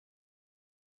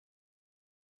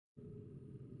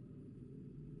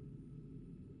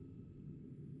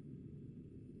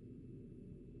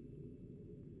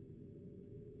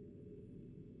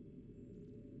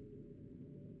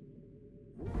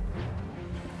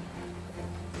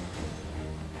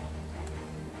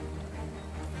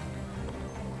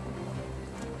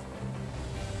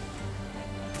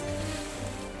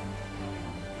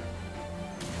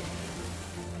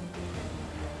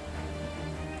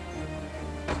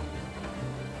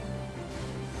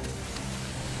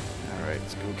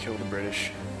Let's go kill the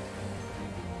British.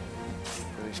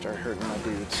 Really start hurting my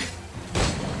dudes.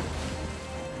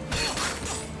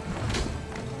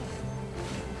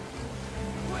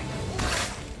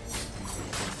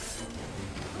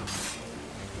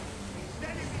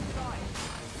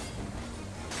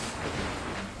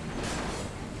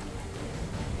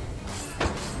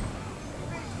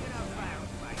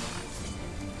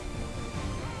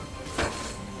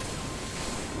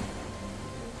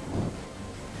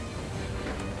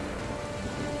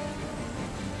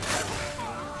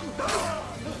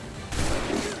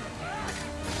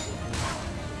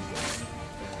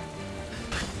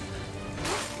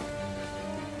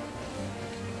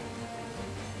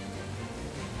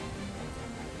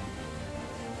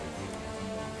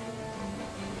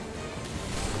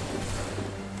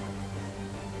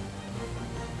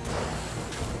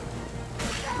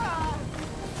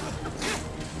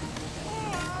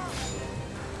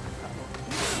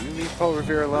 Paul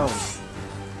Revere alone.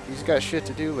 He's got shit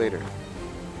to do later.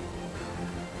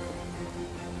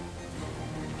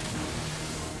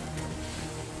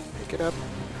 Pick it up.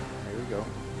 There we go.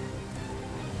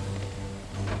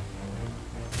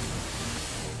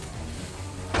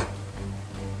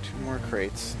 Two more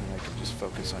crates, and I can just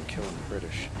focus on killing the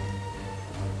British.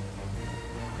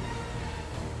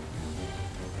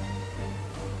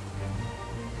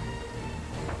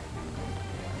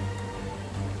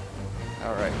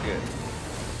 Alright, good.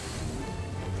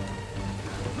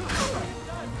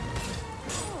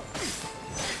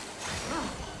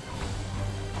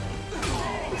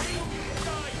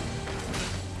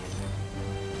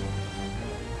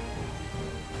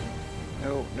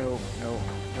 No, no, no,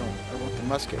 don't. I want the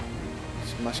musket.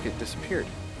 This musket disappeared.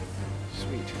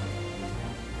 Sweet.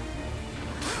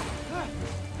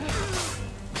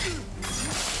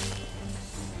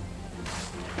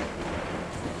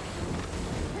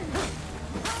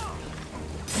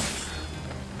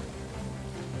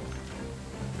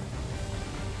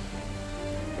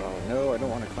 No, I don't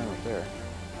want to climb up there.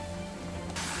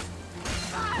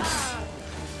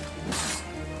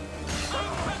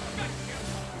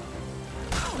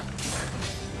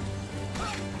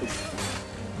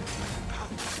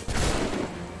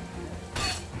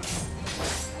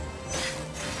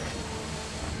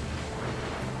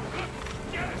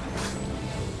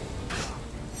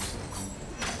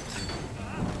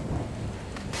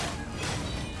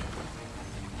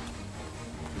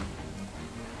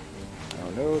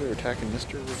 No, they're attacking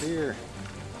Mr. Revere.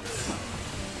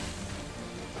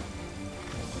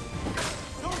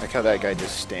 I like how that guy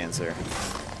just stands there.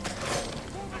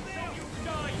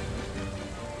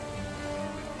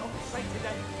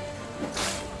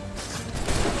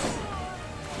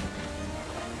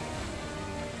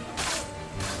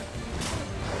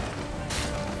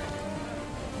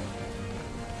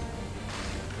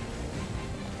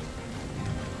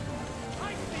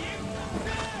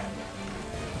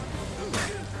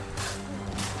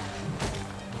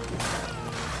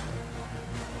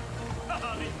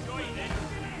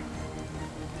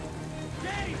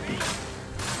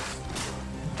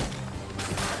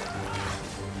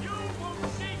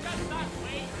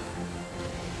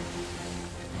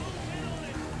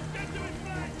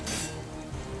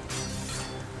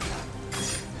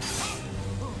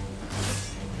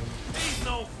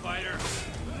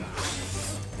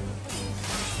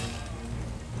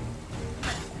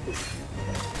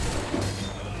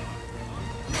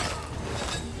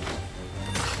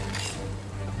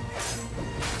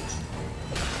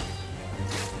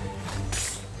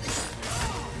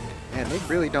 Man, they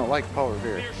really don't like Paul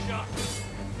Revere.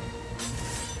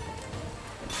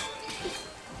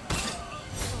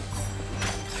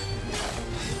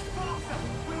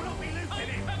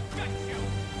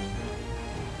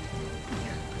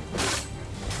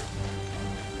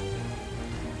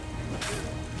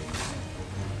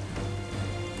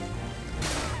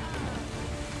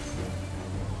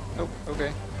 Oh,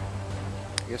 okay.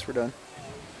 I guess we're done.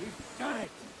 We've done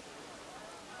it!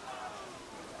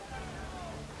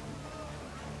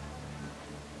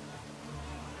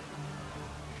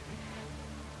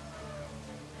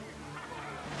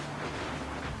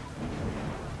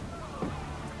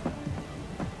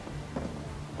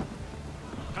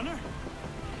 Gunner?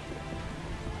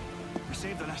 We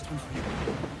saved the last one for you.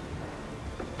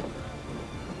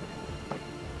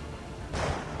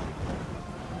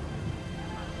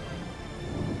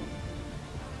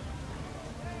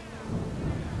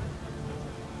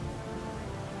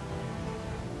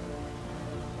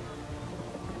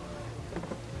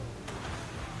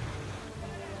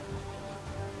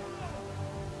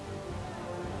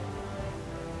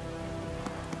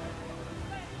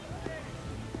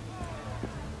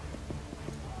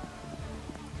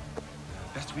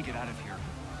 Once we get out of here.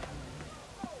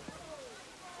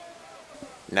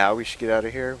 Now we should get out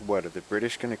of here? What, are the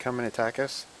British going to come and attack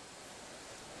us?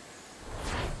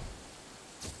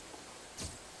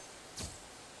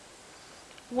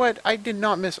 What? I did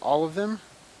not miss all of them.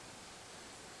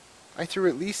 I threw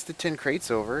at least the 10 crates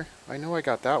over. I know I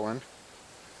got that one.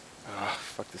 Ah,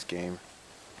 fuck this game.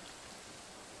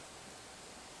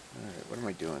 Alright, what am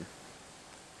I doing?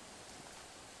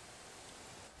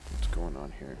 What's going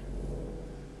on here?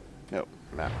 Nope,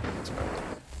 map. Let's go.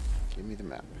 Give me the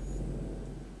map.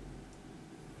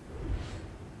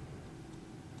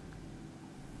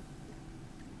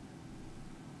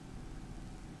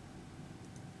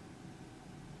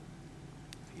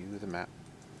 View the map.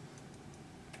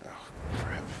 Oh,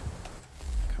 crap.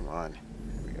 Come on. Here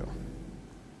we go.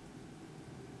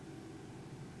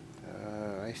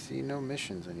 I see no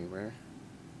missions anywhere.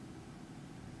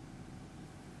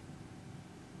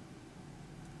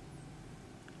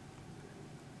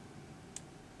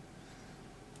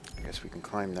 I guess we can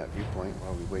climb that viewpoint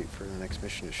while we wait for the next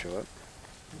mission to show up.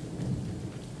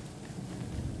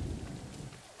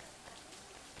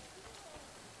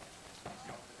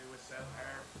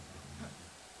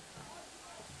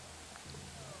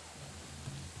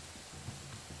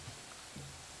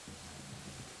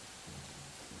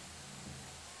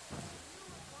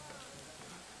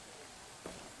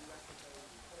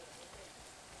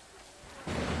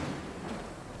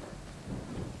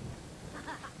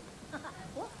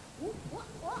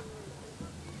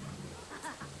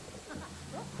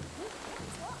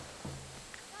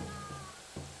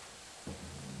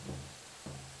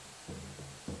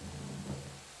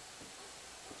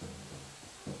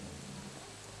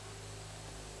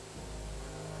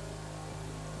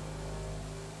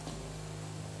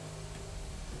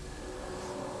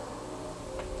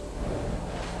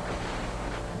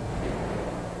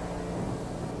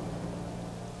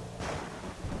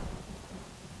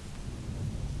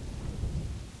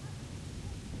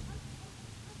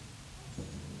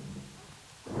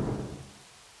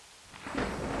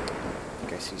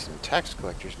 See some tax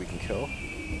collectors we can kill.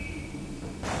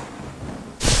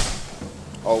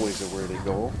 Always a worthy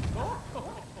goal.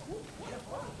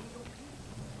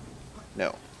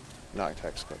 No, not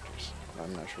tax collectors.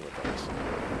 I'm not sure what that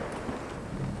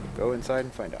is. Go inside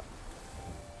and find out.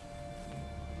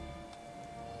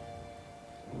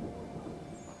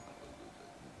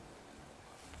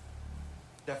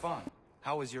 Stefan,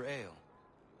 how was your ale?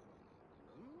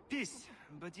 Peace,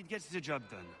 but it gets the job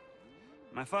done.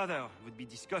 My father would be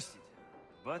disgusted,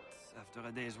 but after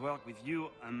a day's work with you,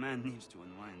 a man needs to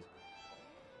unwind.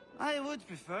 I would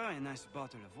prefer a nice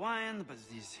bottle of wine, but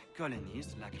these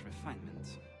colonies lack refinement.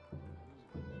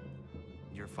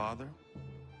 Your father?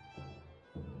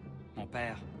 Mon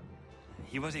père.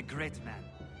 He was a great man.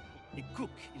 A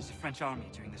cook in the French army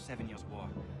during the 7 Years' War.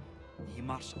 He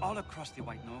marched all across the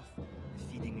White North,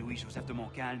 feeding Louis-Joseph de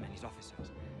Montcalm and his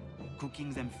officers,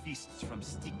 cooking them feasts from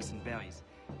sticks and berries.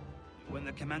 When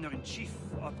the commander-in-chief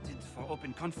opted for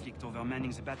open conflict over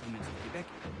manning the battlements of Quebec,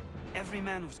 every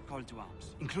man was called to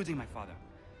arms, including my father.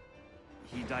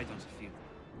 He died on the field.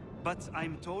 But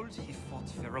I'm told he fought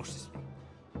ferociously.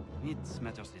 It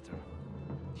matters little.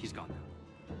 He's gone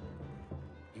now.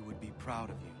 He would be proud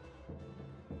of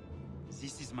you.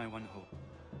 This is my one hope,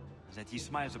 that he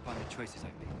smiles upon the choices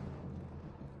I've made.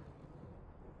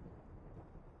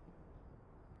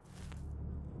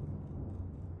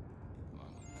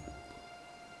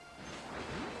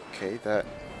 Okay, that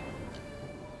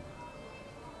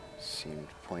seemed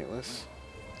pointless.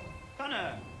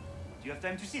 Connor, do you have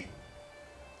time to sit?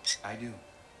 I do.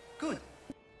 Good.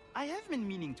 I have been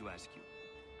meaning to ask you,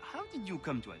 how did you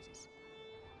come to Aziz?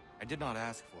 I did not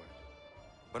ask for it,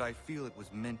 but I feel it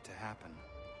was meant to happen.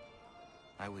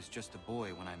 I was just a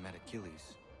boy when I met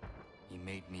Achilles. He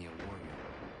made me a warrior.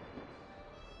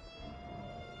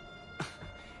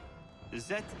 Is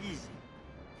that easy?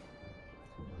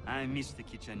 I miss the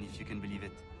kitchen, if you can believe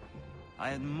it. I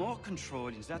had more control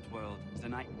in that world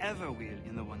than I ever will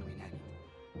in the one we inhabit.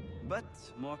 But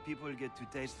more people get to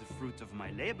taste the fruit of my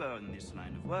labor in this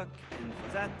line of work, and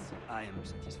for that, I am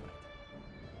satisfied.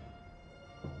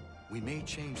 We may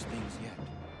change things yet,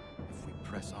 if we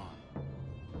press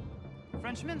on.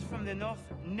 Frenchmen from the north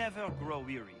never grow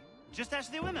weary. Just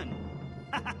ask the women.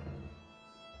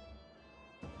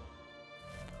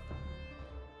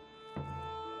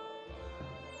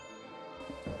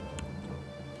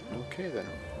 Okay then.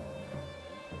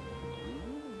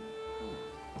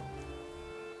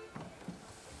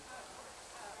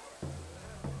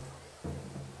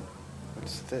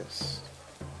 What's this?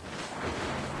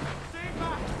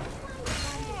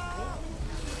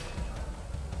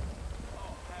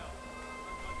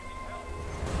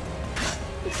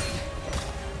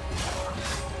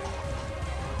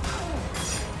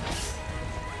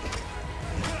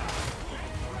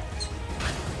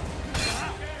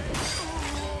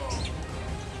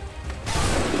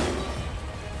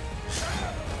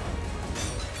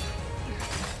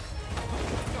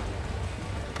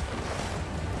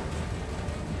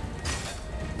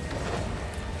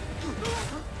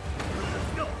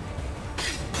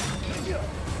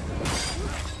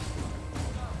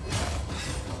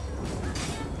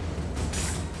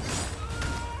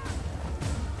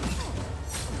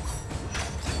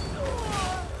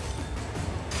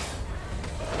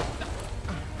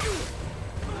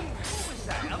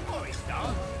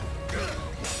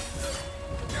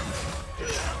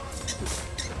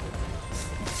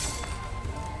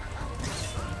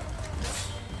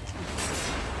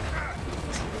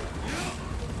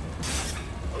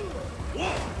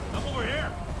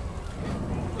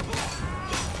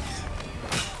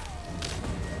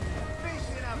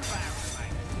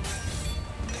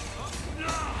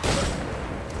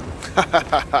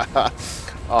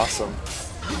 Awesome.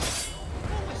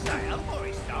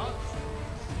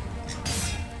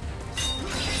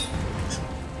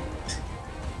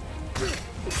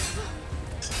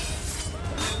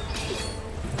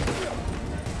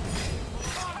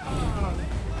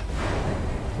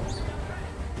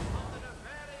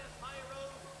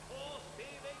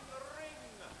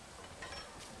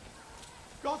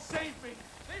 God save me!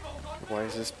 They've all gone Why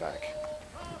is this back?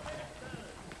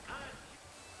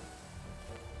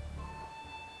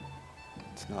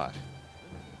 It's not.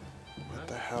 What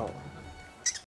the hell?